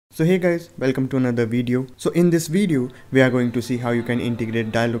So hey guys, welcome to another video. So in this video, we are going to see how you can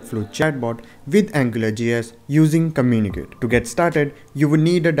integrate Dialogflow ChatBot with Angular JS using Kommunicate. To get started, you will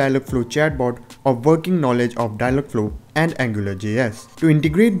need a Dialogflow ChatBot of working knowledge of Dialogflow and Angular JS. To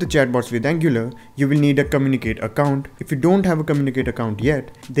integrate the chatbots with Angular, you will need a Kommunicate account. If you don't have a Kommunicate account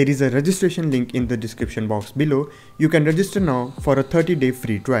yet, there is a registration link in the description box below. You can register now for a 30-day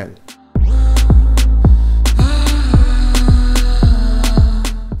free trial.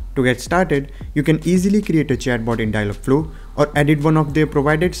 To get started, you can easily create a chatbot in Dialogflow or edit one of their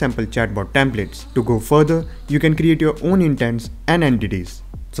provided sample chatbot templates. To go further, you can create your own intents and entities.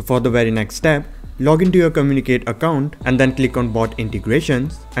 So for the very next step, log into your Kommunicate account and then click on Bot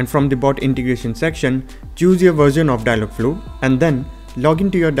Integrations, and from the Bot Integration section, choose your version of Dialogflow and then log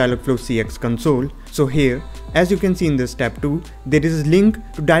into your Dialogflow CX console. So here, as you can see in the step 2, there is a link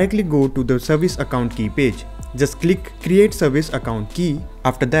to directly go to the service account key page. Just click Create Service Account Key.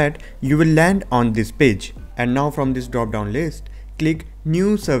 After that, you will land on this page. And now from this drop down list, click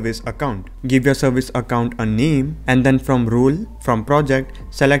New Service Account. Give your service account a name, and then from Role, from Project,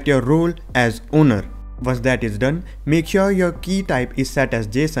 select your role as Owner. Once that is done, make sure your key type is set as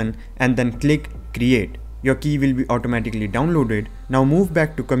JSON and then click Create. Your key will be automatically downloaded. Now move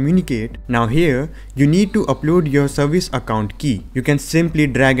back to Kommunicate. Now here, you need to upload your service account key. You can simply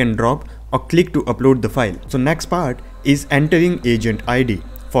drag and drop or click to upload the file. So next part is entering agent ID.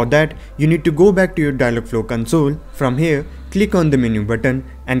 For that, you need to go back to your Dialogflow console. From here, click on the menu button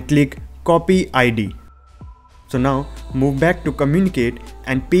and click Copy ID. So now move back to Kommunicate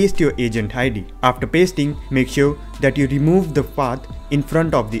and paste your agent ID. After pasting, make sure that you remove the path in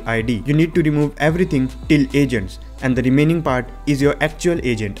front of the ID. You need to remove everything till agents, and the remaining part is your actual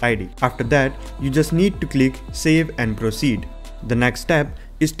agent ID. After that, you just need to click Save and Proceed. The next step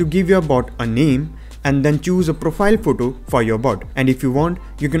is to give your bot a name and then choose a profile photo for your bot. And if you want,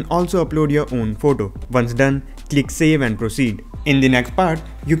 you can also upload your own photo. Once done, click Save and Proceed. In the next part,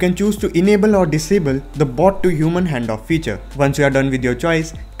 you can choose to enable or disable the bot to human handoff feature. Once you are done with your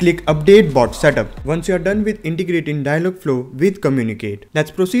choice, click Update Bot Setup. Once you are done with integrating Dialogflow with Kommunicate, let's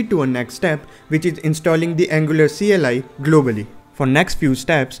proceed to our next step, which is installing the Angular Cli globally. For next few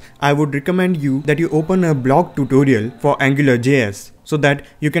steps, I would recommend you that you open a blog tutorial for Angular JS so that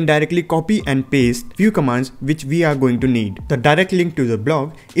you can directly copy and paste few commands which we are going to need. The direct link to the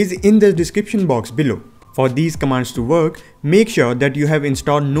blog is in the description box below. For these commands to work, make sure that you have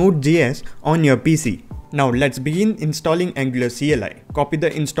installed Node.js on your PC. Now let's begin installing Angular Cli. Copy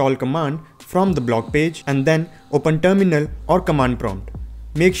the install command from the blog page and then open terminal or command prompt.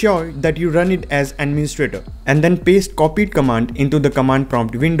 Make sure that you run it as administrator and then paste copied command into the command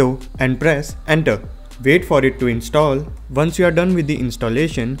prompt window and press enter. Wait for it to install. Once you are done with the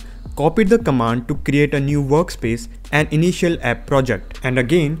installation, copy the command to create a new workspace and initial app project, and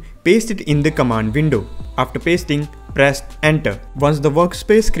again paste it in the command window. After pasting, press enter. Once the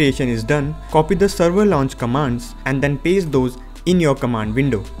workspace creation is done, copy the server launch commands and then paste those in your command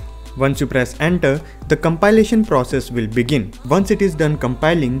window. Once you press enter, the compilation process will begin. Once it is done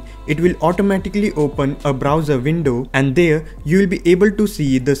compiling, it will automatically open a browser window, and there you will be able to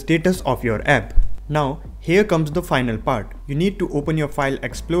see the status of your app. Now here comes the final part. You need to open your file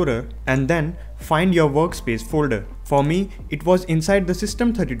explorer and then find your workspace folder. For me, it was inside the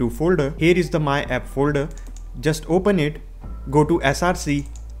system32 folder. Here is the my app folder. Just open it, go to src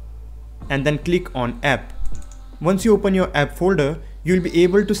and then click on app. Once you open your app folder, you will be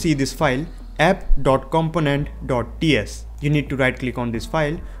able to see this file app.component.ts. You need to right click on this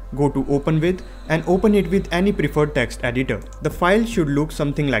file, go to open with and open it with any preferred text editor. The file should look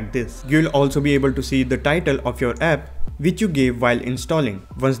something like this. You will also be able to see the title of your app which you gave while installing.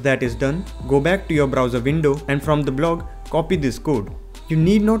 Once that is done, go back to your browser window and from the blog, copy this code. You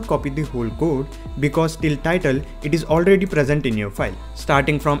need not copy the whole code because till title it is already present in your file.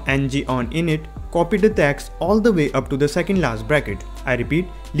 Starting from ng on init, copy the text all the way up to the second last bracket. I repeat,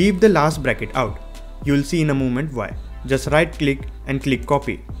 leave the last bracket out. You will see in a moment why. Just right click and click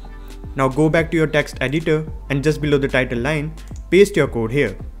copy. Now go back to your text editor and just below the title line, paste your code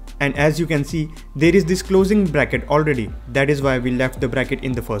here. And as you can see, there is this closing bracket already. That is why we left the bracket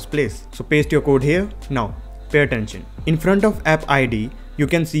in the first place. So paste your code here. Now pay attention. In front of app ID, you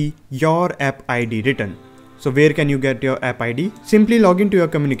can see your app ID written. So where can you get your app ID? Simply log into your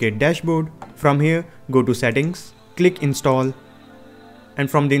Kommunicate dashboard. From here, go to settings, click install. And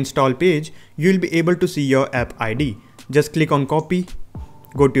from the install page, you will be able to see your app ID. Just click on copy,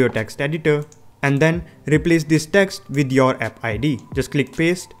 go to your text editor and then replace this text with your app ID. Just click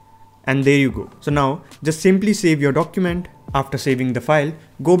paste and there you go. So now just simply save your document. After saving the file,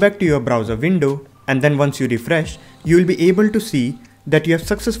 go back to your browser window and then once you refresh, you will be able to see that you have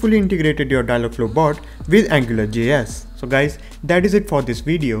successfully integrated your Dialogflow bot with Angular JS. So guys, that is it for this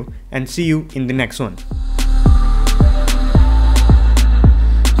video, and see you in the next one.